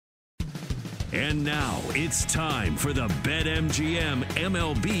And now it's time for the BetMGM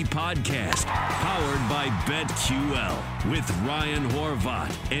MLB podcast, powered by BetQL, with Ryan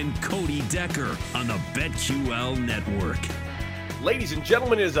Horvat and Cody Decker on the BetQL network. Ladies and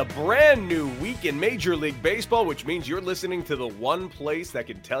gentlemen, it is a brand new week in Major League Baseball, which means you're listening to the one place that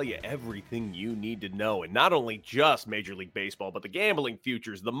can tell you everything you need to know. And not only just Major League Baseball, but the gambling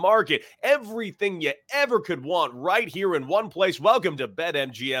futures, the market, everything you ever could want right here in one place. Welcome to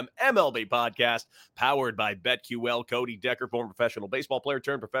BetMGM MLB podcast, powered by BetQL. Cody Decker, former professional baseball player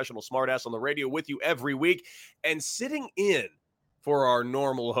turned professional smartass on the radio with you every week. And sitting in for our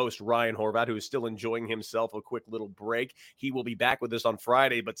normal host, Ryan Horvat, who is still enjoying himself a quick little break. He will be back with us on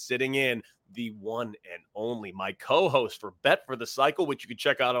Friday, but sitting in, the one and only, my co-host for Bet for the Cycle, which you can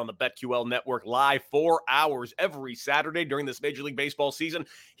check out on the BetQL network live 4 hours every Saturday during this Major League Baseball season.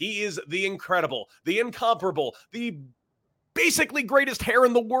 He is the incredible, the incomparable, the basically greatest hair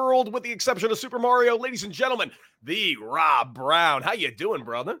in the world, with the exception of Super Mario. Ladies and gentlemen, the Rob Brown. How you doing,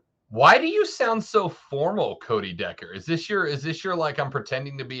 brother? Why do you sound so formal, Cody Decker? Is this your like I'm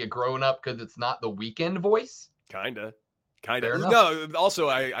pretending to be a grown-up because it's not the weekend voice? Kinda. No, also,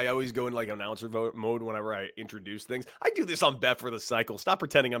 I always go in like announcer mode whenever I introduce things. I do this on Bet for the Cycle. Stop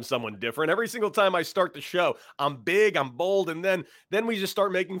pretending I'm someone different. Every single time I start the show, I'm big, I'm bold, and then we just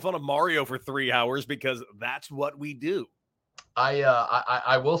start making fun of Mario for 3 hours because that's what we do.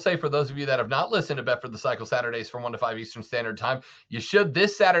 I will say, for those of you that have not listened to Bet for the Cycle Saturdays from 1 to 5 Eastern Standard Time, you should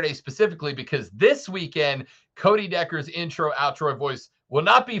this Saturday specifically, because this weekend, Cody Decker's intro, outro voice will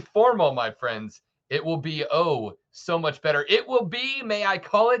not be formal, my friends. It will be, so much better. It will be, may I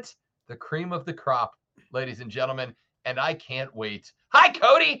call it, the cream of the crop, ladies and gentlemen, and I can't wait. Hi,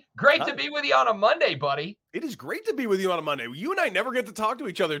 Cody. Great to be with you on a Monday, buddy. It is great to be with you on a Monday. You and I never get to talk to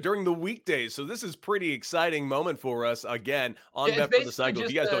each other during the weekdays, so this is pretty exciting moment for us, again, on Bet for the Cycle.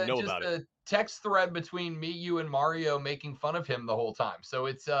 If you guys don't know about it. Text thread between me, you, and Mario making fun of him the whole time. So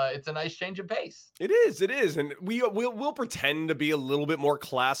it's a nice change of pace. It is. And we'll pretend to be a little bit more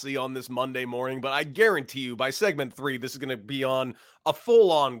classy on this Monday morning, but I guarantee you by segment 3, this is going to be on a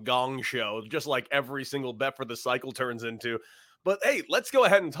full-on gong show, just like every single Bet for the Cycle turns into. But hey, let's go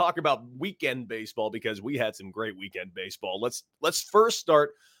ahead and talk about weekend baseball, because we had some great weekend baseball. Let's first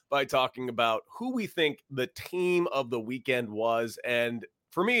start by talking about who we think the team of the weekend was. And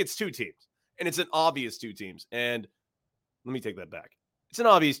for me, it's 2 teams. And it's an obvious 2 teams. And let me take that back. It's an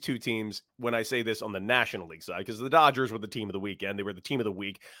obvious 2 teams when I say this on the National League side, because the Dodgers were the team of the weekend. They were the team of the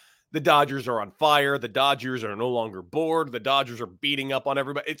week. The Dodgers are on fire. The Dodgers are no longer bored. The Dodgers are beating up on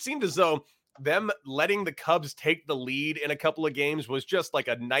everybody. It seemed as though them letting the Cubs take the lead in a couple of games was just like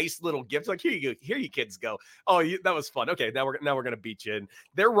a nice little gift. Like, here you go. Here you kids go. Oh, that was fun. Okay, now we're going to beat you. And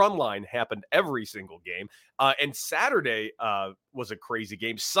their run line happened every single game. And Saturday was a crazy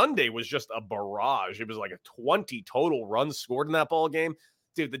game. Sunday was just a barrage. It was like a 20 total runs scored in that ball game.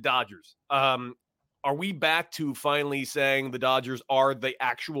 Dude, the Dodgers. Are we back to finally saying the Dodgers are the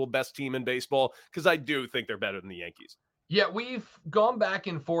actual best team in baseball? Because I do think they're better than the Yankees. Yeah, we've gone back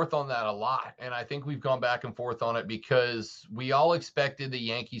and forth on that a lot. And I think we've gone back and forth on it because we all expected the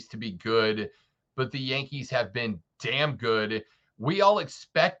Yankees to be good, but the Yankees have been damn good. We all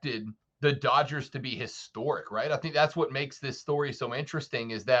expected the Dodgers to be historic, right? I think that's what makes this story so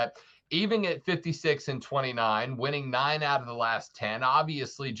interesting, is that even at 56-29, winning 9 out of the last 10,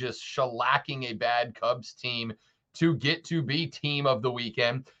 obviously just shellacking a bad Cubs team to get to be team of the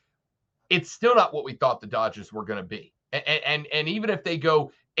weekend, it's still not what we thought the Dodgers were going to be. And even if they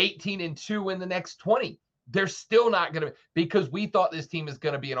go 18-2 in the next 20, they're still not going to, because we thought this team is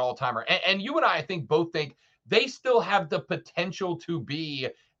going to be an all-timer. And you and I think both think they still have the potential to be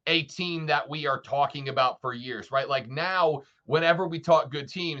a team that we are talking about for years, right? Like now, whenever we talk good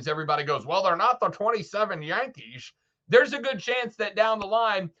teams, everybody goes, well, they're not the 27 Yankees. There's a good chance that down the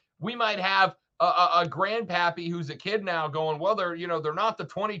line, we might have a grandpappy who's a kid now going, well, they're not the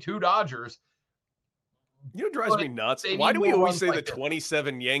 22 Dodgers. You know what drives me nuts? Why do we always say the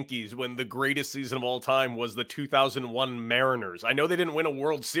 27 Yankees when the greatest season of all time was the 2001 Mariners? I know they didn't win a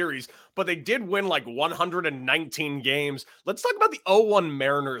World Series, but they did win like 119 games. Let's talk about the 01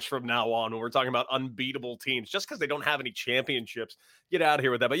 Mariners from now on when we're talking about unbeatable teams, just because they don't have any championships. Get out of here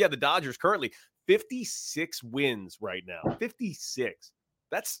with that. But yeah, the Dodgers currently 56 wins right now. 56.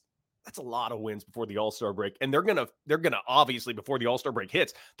 That's a lot of wins before the All-Star break. And they're gonna obviously, before the All-Star break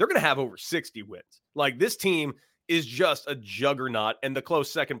hits, they're gonna have over 60 wins. Like, this team is just a juggernaut. And the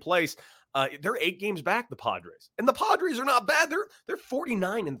close second place, they're 8 games back, the Padres. And the Padres are not bad. They're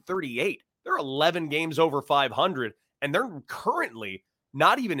 49-38. They're 11 games over 500. And they're currently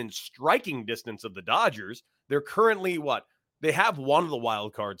not even in striking distance of the Dodgers. They're currently They have one of the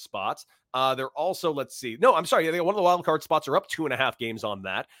wild card spots. They're also, let's see. No, I'm sorry. One of the wild card spots are up 2.5 games on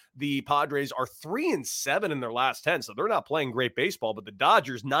that. The Padres are 3-7 in their last 10, so they're not playing great baseball. But the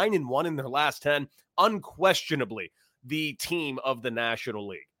Dodgers 9-1 in their last 10, unquestionably the team of the National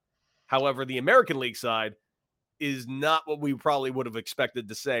League. However, the American League side is not what we probably would have expected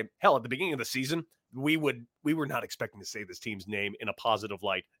to say. Hell, at the beginning of the season, we were not expecting to say this team's name in a positive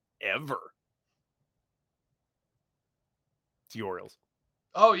light ever. It's the Orioles.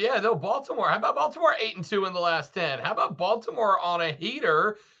 Oh, yeah, no, Baltimore. How about Baltimore 8-2 in the last 10? How about Baltimore on a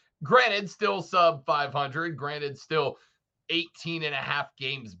heater? Granted, still sub 500. Granted, still 18.5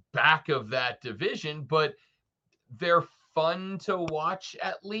 games back of that division, but they're fun to watch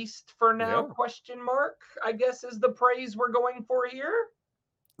at least for now, question mark, I guess is the praise we're going for here.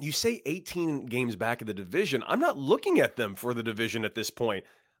 You say 18 games back of the division. I'm not looking at them for the division at this point.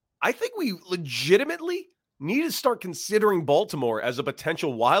 I think we legitimately need to start considering Baltimore as a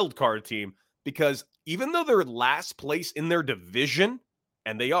potential wild card team, because even though they're last place in their division,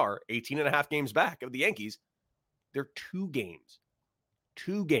 and they are 18.5 games back of the Yankees, they're 2 games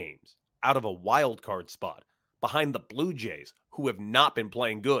out of a wild card spot behind the Blue Jays, who have not been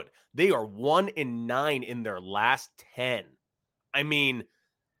playing good. They are 1-9 in their last 10. I mean,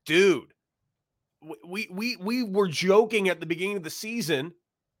 dude, we were joking at the beginning of the season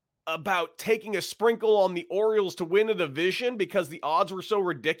about taking a sprinkle on the Orioles to win a division because the odds were so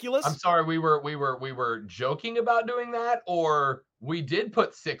ridiculous. I'm sorry, we were joking about doing that, or we did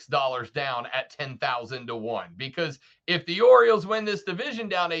put $6 down at 10,000 to 1, because if the Orioles win this division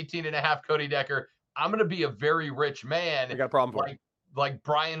down 18.5, Cody Decker, I'm going to be a very rich man. I got a problem for you. Like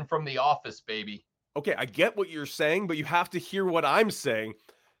Brian from The Office, baby. Okay, I get what you're saying, but you have to hear what I'm saying.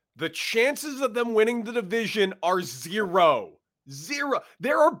 The chances of them winning the division are 0.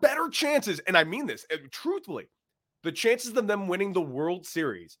 There are better chances, and I mean this truthfully. The chances of them winning the World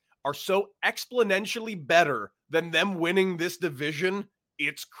Series are so exponentially better than them winning this division.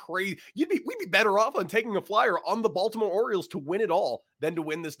 It's crazy. We'd be better off on taking a flyer on the Baltimore Orioles to win it all than to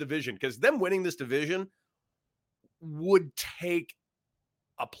win this division, because them winning this division would take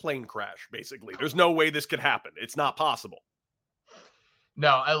a plane crash, basically. There's no way this could happen. It's not possible. No,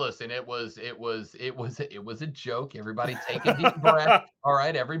 I listen. It was a joke. Everybody take a deep breath. All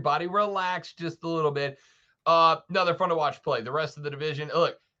right, everybody relax just a little bit. No, they're fun to watch play. The rest of the division,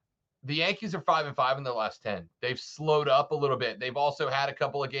 look, the Yankees are 5-5 in their last 10. They've slowed up a little bit. They've also had a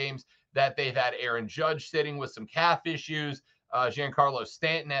couple of games that they've had Aaron Judge sitting with some calf issues. Giancarlo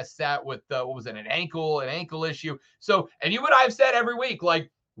Stanton has sat with an ankle issue. So, and you and I have said every week,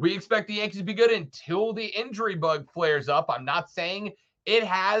 like, we expect the Yankees to be good until the injury bug flares up. I'm not saying it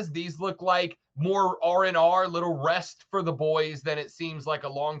has. These look like more R&R, little rest for the boys than it seems like a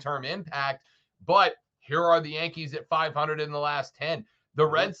long-term impact. But here are the Yankees at 500 in the last 10. The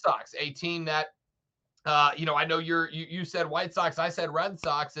Red Sox, a team that, I know you said White Sox. I said Red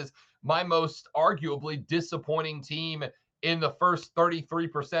Sox is my most arguably disappointing team in the first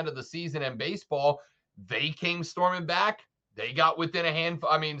 33% of the season in baseball. They came storming back. They got within a handful.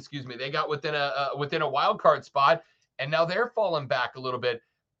 They got within a wild card spot, and now they're falling back a little bit.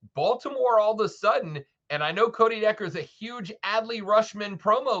 Baltimore all of a sudden, and I know Cody Decker is a huge Adley Rutschman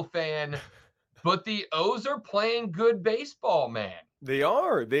promo fan, but the O's are playing good baseball, man. They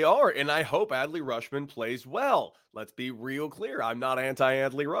are, and I hope Adley Rutschman plays well. Let's be real clear. I'm not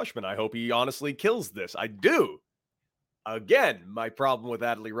anti-Adley Rutschman. I hope he honestly kills this. I do. Again, my problem with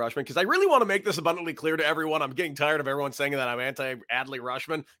Adley Rutschman, because I really want to make this abundantly clear to everyone. I'm getting tired of everyone saying that I'm anti-Adley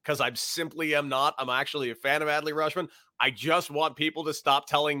Rutschman, because I simply am not. I'm actually a fan of Adley Rutschman. I just want people to stop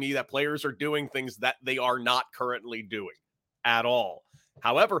telling me that players are doing things that they are not currently doing at all.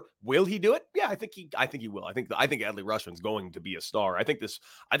 However, will he do it? Yeah, I think he will. I think Adley Rutschman's going to be a star. I think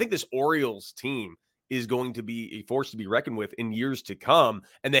this Orioles team is going to be a force to be reckoned with in years to come.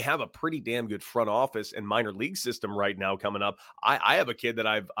 And they have a pretty damn good front office and minor league system right now coming up. I have a kid that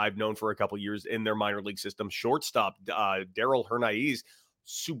I've known for a couple years in their minor league system, shortstop Daryl Hernaiz,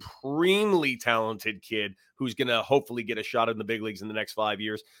 supremely talented kid who's going to hopefully get a shot in the big leagues in the next 5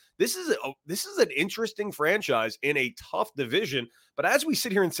 years. This is an interesting franchise in a tough division. But as we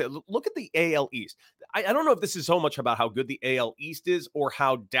sit here and say, look at the AL East. I don't know if this is so much about how good the AL East is or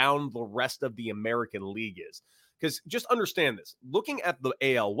how down the rest of the American League is. Because just understand this. Looking at the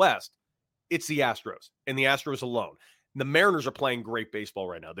AL West, it's the Astros and the Astros alone. The Mariners are playing great baseball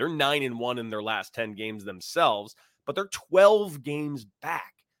right now. They're 9-1 in their last 10 games themselves, but they're 12 games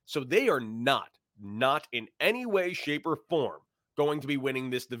back. So they are not in any way, shape, or form going to be winning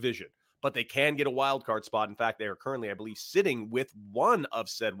this division. but they can get a wild card spot. In fact, they are currently, I believe, sitting with one of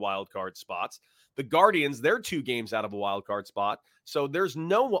said wild card spots. The Guardians, they're 2 games out of a wild card spot. So there's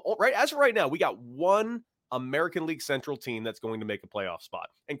no, right, as of right now, we got one American League Central team that's going to make a playoff spot.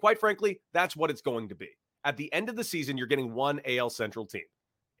 And quite frankly, that's what it's going to be. At the end of the season, you're getting one AL Central team.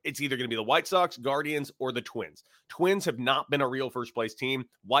 It's either going to be the White Sox, Guardians, or the Twins. Twins have not been a real first-place team.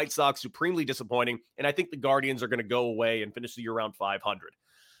 White Sox, supremely disappointing. And I think the Guardians are going to go away and finish the year around 500.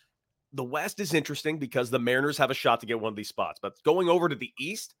 The West is interesting because the Mariners have a shot to get one of these spots. But going over to the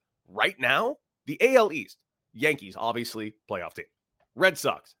East, right now, the AL East, Yankees, obviously, playoff team. Red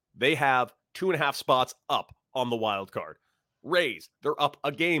Sox, they have 2.5 spots up on the wild card. Rays, they're up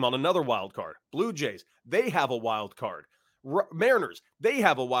a game on another wild card. Blue Jays, they have a wild card. Mariners, they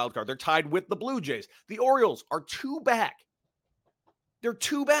have a wild card. They're tied with the Blue Jays. The Orioles are 2 back. They're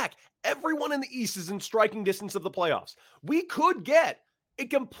 2 back. Everyone in the East is in striking distance of the playoffs. We could get a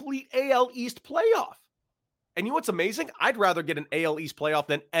complete AL East playoff. And you know what's amazing? I'd rather get an AL East playoff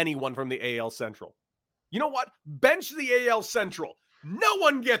than anyone from the AL Central. You know what? Bench the AL Central. No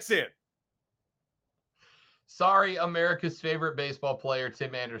one gets in. Sorry, America's favorite baseball player,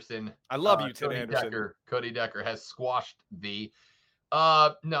 Tim Anderson. I love you, Tim Anderson. Cody Decker has squashed the.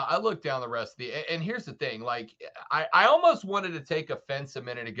 No, I looked down the rest of the. And here's the thing. Like, I almost wanted to take offense a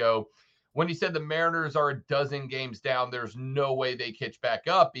minute ago when he said the Mariners are a dozen games down. There's no way they catch back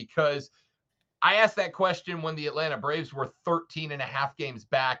up, because I asked that question when the Atlanta Braves were 13 and a half games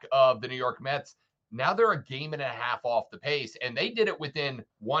back of the New York Mets. Now they're a game and a half off the pace, and they did it within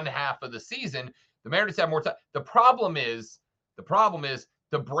one half of the season. The Mariners have more time. The problem is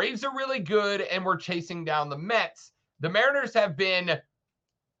the Braves are really good, and we're chasing down the Mets. The Mariners have been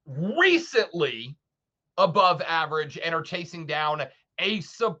recently above average and are chasing down a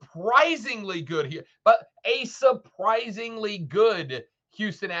surprisingly good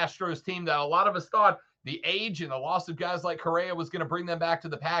Houston Astros team that a lot of us thought the age and the loss of guys like Correa was going to bring them back to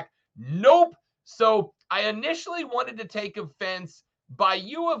the pack. Nope. So I initially wanted to take offense by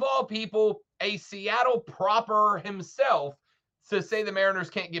you, of all people, a Seattle proper himself, to say the Mariners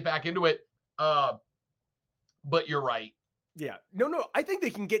can't get back into it. But you're right. Yeah. No, I think they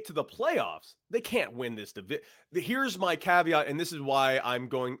can get to the playoffs. They can't win this division. Here's my caveat, and this is why I'm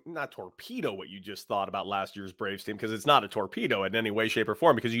going not torpedo what you just thought about last year's Braves team, because it's not a torpedo in any way, shape, or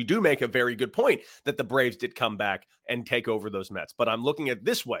form, because you do make a very good point that the Braves did come back and take over those Mets. But I'm looking at it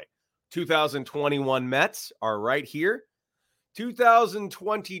this way. 2021 Mets are right here.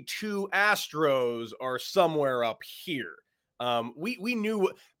 2022 Astros are somewhere up here. We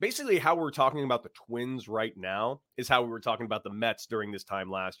knew basically how we were talking about the Twins right now is how we were talking about the Mets during this time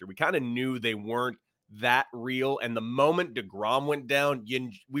last year. We kind of knew they weren't that real. And the moment DeGrom went down,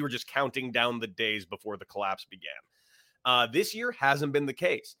 we were just counting down the days before the collapse began. This year hasn't been the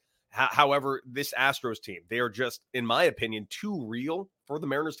case. However, this Astros team, they are just, in my opinion, too real for the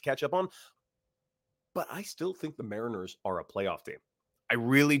Mariners to catch up on. But I still think the Mariners are a playoff team. I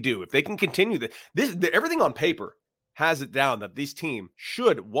really do. If they can continue everything on paper has it down that this team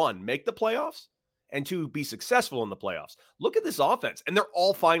should, 1, make the playoffs, and 2, be successful in the playoffs. Look at this offense, and they're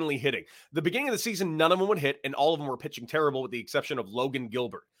all finally hitting. The beginning of the season, none of them would hit, and all of them were pitching terrible with the exception of Logan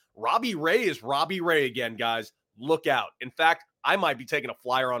Gilbert. Robbie Ray is Robbie Ray again, guys. Look out. In fact, I might be taking a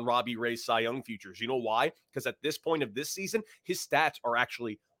flyer on Robbie Ray's Cy Young futures. You know why? Because at this point of this season, his stats are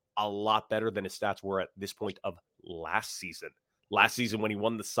actually a lot better than his stats were at this point of last season. Last season when he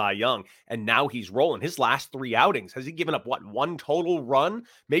won the Cy Young, and now he's rolling. His last 3 outings, has he given up, one total run?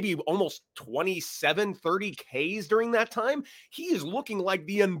 Maybe almost 27, 30 Ks during that time? He is looking like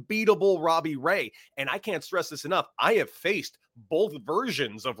the unbeatable Robbie Ray, and I can't stress this enough. I have faced both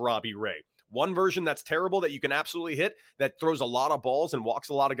versions of Robbie Ray. One version that's terrible that you can absolutely hit, that throws a lot of balls and walks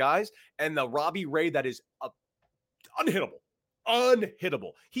a lot of guys, and the Robbie Ray that is unhittable.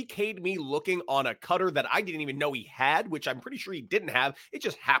 He K'd me looking on a cutter that I didn't even know he had, which I'm pretty sure he didn't have. It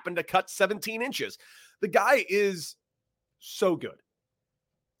just happened to cut 17 inches. The guy is so good.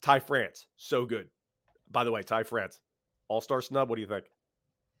 Ty France, so good. By the way, Ty France, all-star snub. What do you think?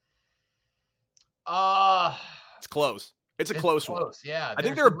 It's close. It's a close one. Yeah. I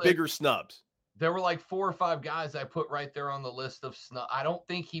think there are bigger snubs. There were like 4 or 5 guys I put right there on the list of snub. I don't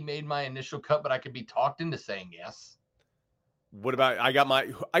think he made my initial cut, but I could be talked into saying yes. What about, I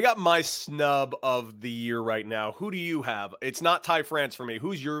got my snub of the year right now. Who do you have? It's not Ty France for me.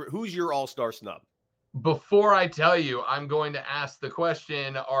 Who's your all-star snub? Before I tell you, I'm going to ask the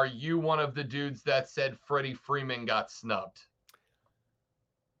question, are you one of the dudes that said Freddie Freeman got snubbed?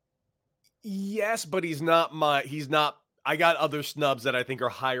 Yes, but he's not. I got other snubs that I think are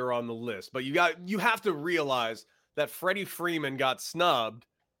higher on the list, but you have to realize that Freddie Freeman got snubbed.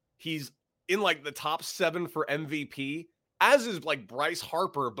 He's in like the top 7 for MVP, as is like Bryce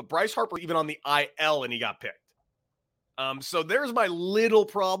Harper, but Bryce Harper even on the IL and he got picked. So there's my little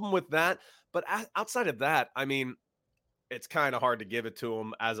problem with that. But outside of that, I mean, it's kind of hard to give it to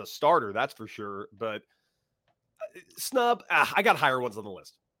him as a starter, that's for sure. But snub, I got higher ones on the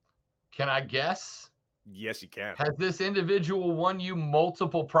list. Can I guess? Yes, you can. Has this individual won you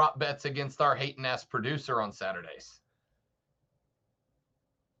multiple prop bets against our hating-ass producer on Saturdays?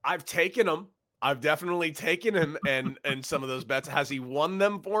 I've taken him. I've definitely taken him and some of those bets. Has he won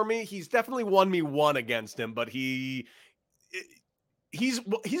them for me? He's definitely won me one against him, but he's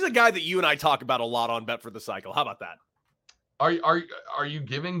a guy that you and I talk about a lot on Bet for the Cycle. How about that? Are you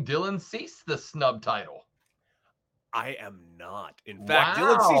giving Dylan Cease the snub title? I am not. In fact,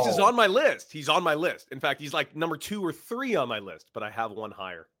 Dylan Cease is on my list. He's on my list. In fact, he's like number 2 or 3 on my list, but I have one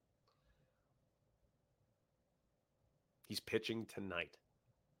higher. He's pitching tonight.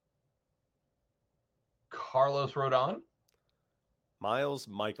 Carlos Rodon? Miles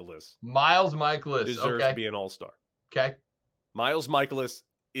Mikolas. Miles Mikolas. Deserves to be an all-star. Okay. Miles Mikolas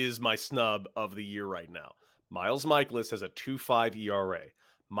is my snub of the year right now. Miles Mikolas has a 2.5 ERA.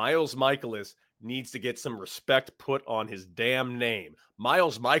 Miles Mikolas needs to get some respect put on his damn name.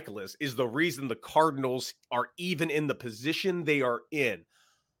 Miles Mikolas is the reason the Cardinals are even in the position they are in.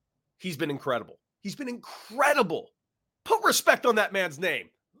 He's been incredible. He's been incredible. Put respect on that man's name.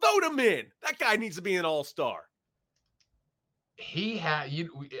 Vote him in. That guy needs to be an all-star. He had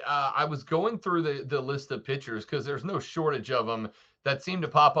I was going through the list of pitchers because there's no shortage of them that seem to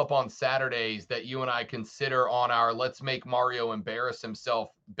pop up on Saturdays that you and I consider on our Let's Make Mario Embarrass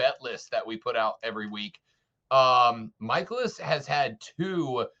Himself bet list that we put out every week. Mikolas has had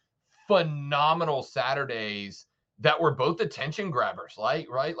 2 phenomenal Saturdays that were both attention grabbers,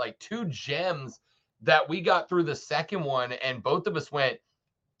 right? Like 2 gems that we got through the second one, and both of us went,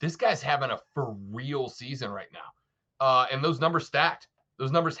 this guy's having a for real season right now. And those numbers stacked.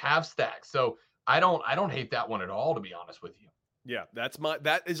 Those numbers have stacked. So I don't hate that one at all, to be honest with you. Yeah,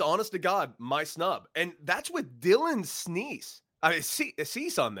 that is honest to God, my snub. And that's with Dylan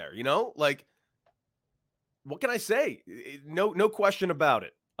Cease on there, you know? Like, what can I say? No question about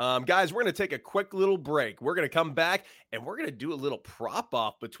it. Guys, we're going to take a quick little break. We're going to come back and we're going to do a little prop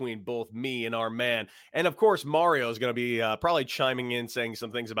off between both me and our man. And of course, Mario is going to be probably chiming in, saying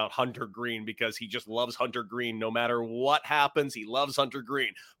some things about Hunter Green because he just loves Hunter Green. No matter what happens, he loves Hunter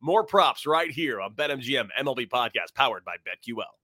Green. More props right here on BetMGM MLB Podcast, powered by BetQL.